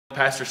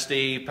Pastor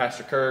Steve,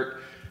 Pastor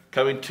Kurt,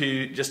 coming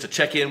to just to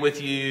check in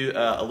with you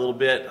a little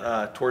bit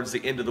towards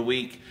the end of the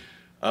week.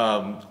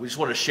 We just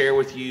want to share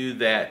with you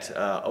that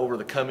over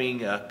the coming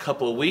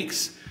couple of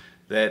weeks,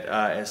 that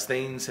as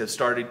things have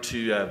started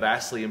to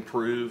vastly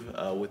improve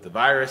with the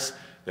virus,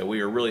 that we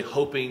are really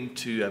hoping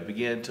to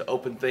begin to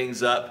open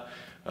things up.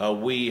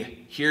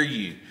 We hear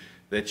you,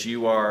 that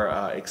you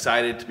are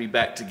excited to be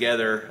back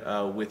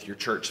together with your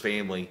church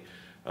family.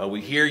 We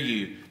hear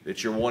you,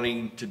 that you're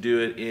wanting to do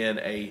it in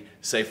a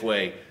safe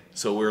way.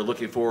 So we're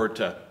looking forward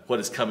to what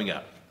is coming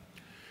up.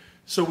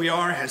 So we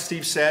are, as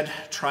Steve said,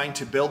 trying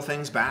to build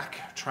things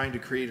back, trying to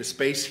create a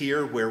space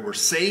here where we're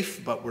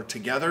safe, but we're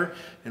together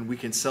and we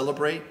can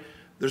celebrate.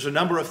 There's a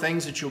number of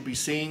things that you'll be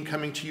seeing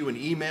coming to you in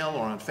email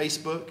or on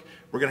Facebook.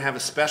 We're going to have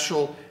a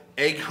special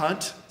egg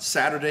hunt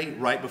Saturday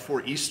right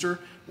before Easter.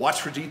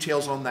 Watch for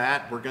details on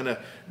that. We're going to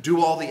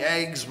do all the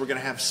eggs. We're going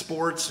to have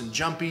sports and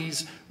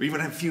jumpies. We even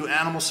have a few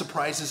animal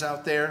surprises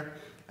out there.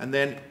 And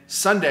then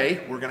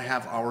Sunday, we're going to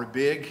have our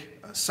big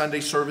Sunday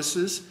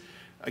services.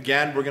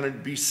 Again, we're going to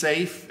be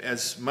safe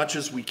as much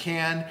as we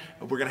can.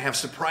 We're going to have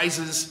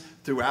surprises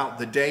throughout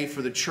the day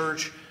for the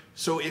church.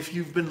 So if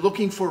you've been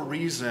looking for a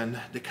reason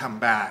to come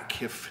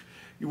back, if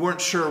you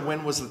weren't sure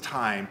when was the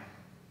time,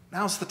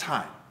 now's the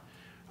time.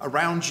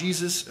 Around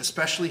Jesus,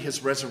 especially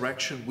his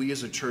resurrection, we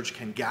as a church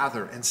can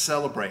gather and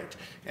celebrate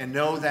and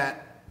know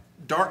that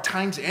dark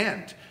times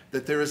end,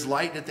 that there is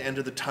light at the end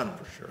of the tunnel.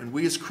 Sure. And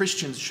we as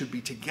Christians should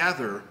be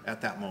together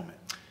at that moment.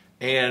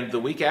 And the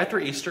week after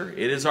Easter,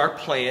 it is our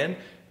plan.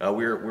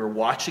 We're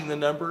watching the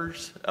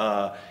numbers,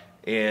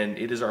 and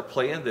it is our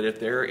plan that if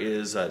there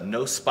is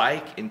no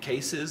spike in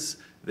cases,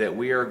 that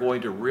we are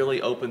going to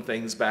really open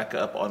things back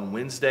up on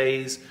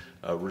Wednesdays,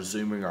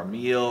 resuming our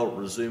meal,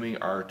 resuming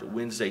our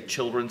Wednesday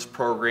children's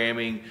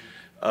programming,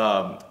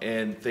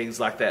 and things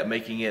like that,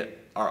 making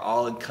it our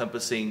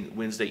all-encompassing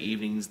Wednesday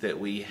evenings that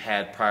we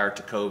had prior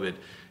to COVID.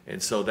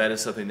 And so that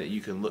is something that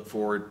you can look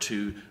forward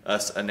to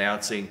us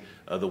announcing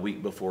the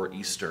week before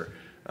Easter.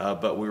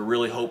 But we're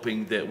really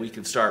hoping that we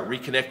can start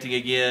reconnecting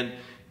again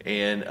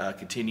and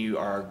continue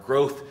our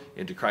growth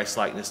into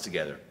Christ-likeness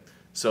together.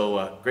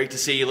 So great to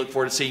see you. Look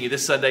forward to seeing you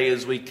this Sunday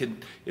as we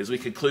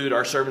conclude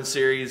our sermon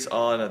series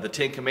on the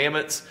Ten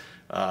Commandments.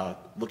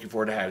 Looking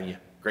forward to having you.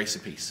 Grace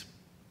and peace.